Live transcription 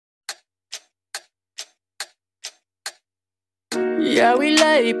Yeah, we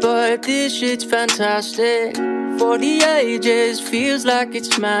late, but this shit's fantastic. For the ages, feels like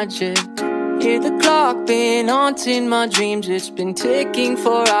it's magic. Hear the clock been haunting my dreams. It's been ticking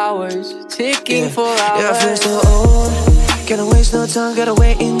for hours, ticking for hours. Yeah, I feel so old. Can't waste no time, gotta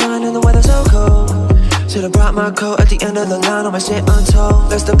wait in line and the weather's so cold. Should've brought my coat at the end of the line, on my shit untold.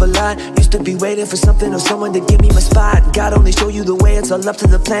 Messed up a lot, used to be waiting for something or someone to give me my spot. God only show you the way, it's all up to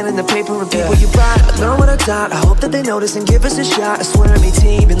the plan and the paper and people you brought. I know what I taught, I hope that they notice and give us a shot. I swear I'm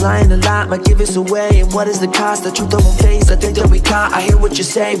 18, been lying a lot, might give us away. And what is the cost? The truth I won't face, I think that we caught. I hear what you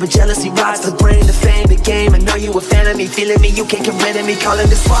say, but jealousy rots the brain, the fame, the game. I know you a fan of me, feeling me, you can't get rid of me, calling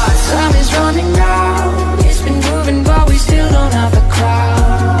the SWAT. Time is running out, it's been moving but we still don't have the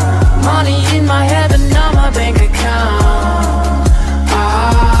crowd. Money in my head and not my bank account.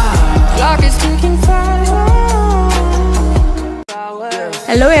 Clock is ticking fast.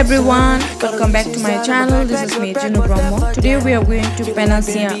 Hello everyone, welcome back to my channel. This is me, Jinu Brahmo. Today we are going to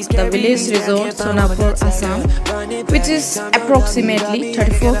Panacea, the village resort Sonapur, Assam, which is approximately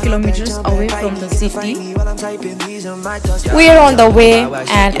 34 kilometers away from the city. We are on the way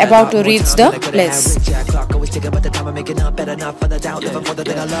and about to reach the place.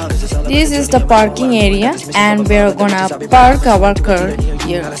 This is the parking area and we are gonna park our car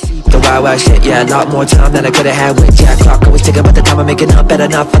here. The wild shit, yeah, a lot more time than I could've had with Jack Clock. Always thinking about the time I'm making up, better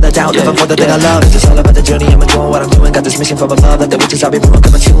not for the doubt. Living for the thing I love, it's just all about the journey. I'm doing what I'm doing, got this mission from above. Like the witches, I'll be brewing,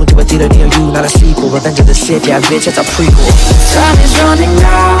 coming soon to a theater near you. Not a sequel, Revenge of the Sith, yeah, bitch, it's a prequel. Time is running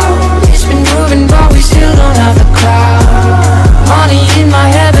out, it's been moving but we still don't have the crowd. Money in my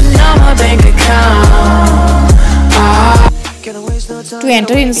head but not my bank account. To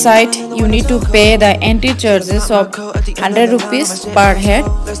enter inside, you need to pay the entry charges of 100 rupees per head.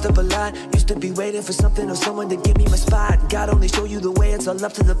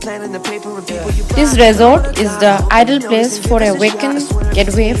 This resort is the ideal place for a weekend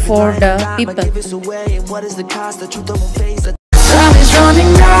getaway for the people. Time is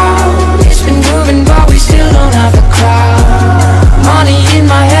running out, it's been moving but we still don't have the crowd. Money in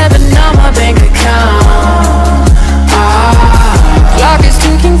my head but not my bank account. Clock is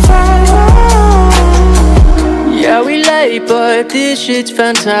ticking fast. Yeah, we late, but this shit's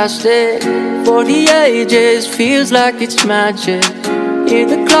fantastic. For the ages, feels like it's magic. Hear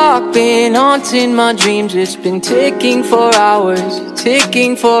the clock been haunting my dreams. It's been ticking for hours,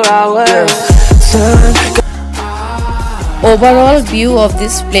 ticking for hours. Overall view of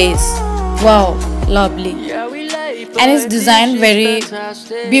this place, wow, lovely. And it's designed very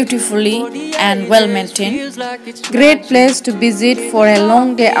beautifully and well maintained. Great place to visit for a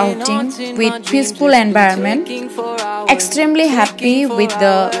long day outing with peaceful environment. Extremely happy with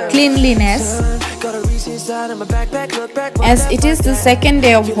the cleanliness. As it is the second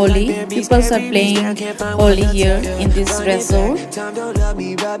day of Holi, people are playing Holi here in this resort.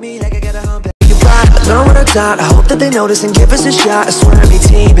 I know what I taught, I hope that they notice and give us a shot. I swear I'm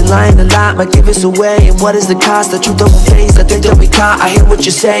 18, been lying a lot, might give us away. And what is the cost? The truth I won't face, I think that we caught. I hear what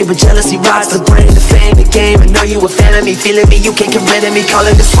you say, but jealousy rots the brain, the fame, the game. I know you a fan of me, feeling me, you can't get rid of me,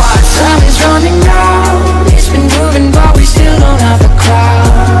 calling the SWAT. Time is running out, it's been moving but we still don't have the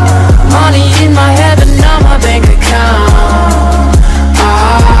crowd. Money in my head but not my bank account.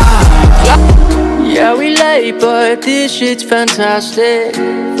 Yeah, we late, but this shit's fantastic.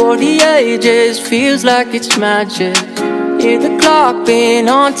 For the ages, feels like it's magic. Hear the clock been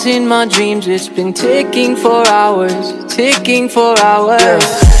haunting my dreams. It's been ticking for hours, ticking for hours.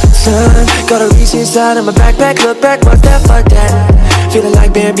 Son, gotta reach inside of my backpack, look back, fuck that. Feeling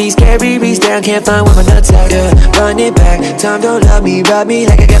like bear beast, carry reach down, can't find where my nuts at, yeah. Run it back, time don't love me, rub me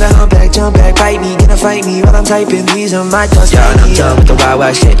like I gotta humpback, jump back, bite me, gonna fight me while I'm typing these on my thoughts. Yeah, and I'm done with the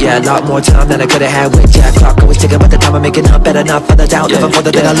wild shit, yeah, a lot more time than I could've had with Jack Clock. Always thinking about the time I'm making up, better not for the doubt. Living for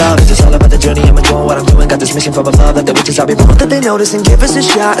the thing I love, it's just all about the journey. I'm doing what I'm doing, got this mission from above. Like the witches, I'll be brewing, that they notice and give us a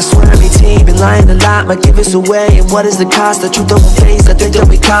shot. I swear I'm 18, been lying a lot, might give us away. And what is the cost? The truth I won't face, I think that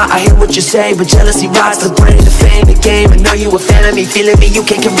we caught. I hear what you say, but jealousy rots the brain, the fame, the game. I know you a fan of me, feeling me, you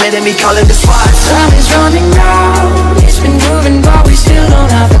can't get rid of me, calling the SWAT. Time is running out, it's been moving but we still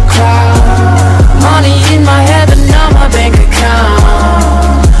don't have the crowd. Money in my head but not my bank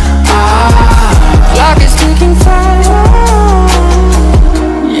account. Clock is ticking fast.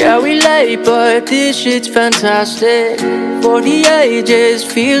 Yeah, we late, but this shit's fantastic. For the ages,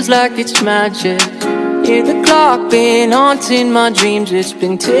 feels like it's magic. Hear the clock been haunting my dreams. It's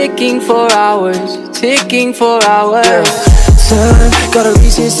been ticking for hours, ticking for hours. Son, gotta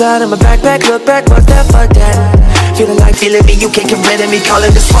reach inside of my backpack, look back, fuck that. Feeling like feeling me, you can't get rid of me,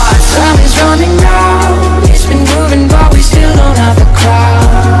 calling the SWAT. Time is running out, it's been moving but we still don't have the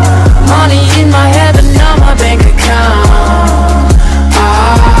crowd. Money in my head but not my bank account.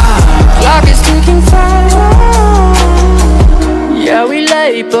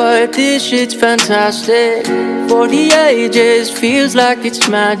 this shit's fantastic. For the ages, feels like it's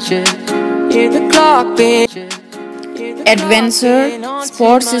magic. Hear the clock being. Adventure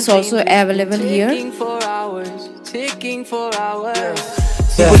sports is also available here. Ticking for hours.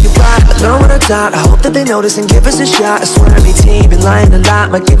 People you ride, I know what I taught. I hope that they notice and give us a shot. I swear every team been lying a lot,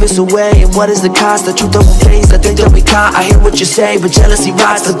 might give us away. And what is the cost? The truth won't face, I think they'll be caught. I hear what you say, but jealousy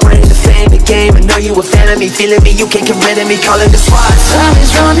rots the brain, the fame, the game. I know you a fan of me, feeling me, you can't get rid of me, calling the spots. Time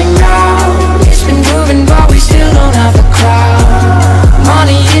is running out, it's been moving but we still don't have a crowd.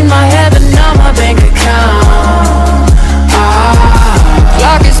 Money in my head but not my bank account.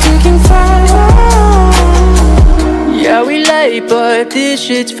 Clock is ticking fast. Yeah, we late, but this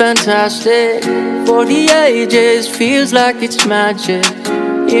shit's fantastic. For the ages, feels like it's magic.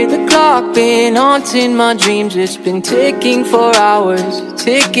 Hear the clock been haunting my dreams. It's been ticking for hours,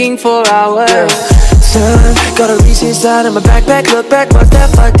 ticking for hours. Son, gotta reach inside of my backpack, look back, what's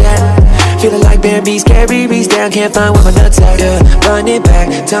that, fuck that. Feeling like bear beast, carry beast down, can't find where my nuts at, yeah. Run it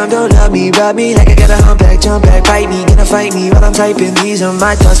back, time don't love me, rub me like I got a humpback, jump back, bite me, gonna fight me while I'm typing these on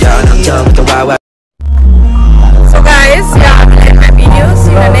my thoughts. Yo, I'm done with the wild. So guys, yeah,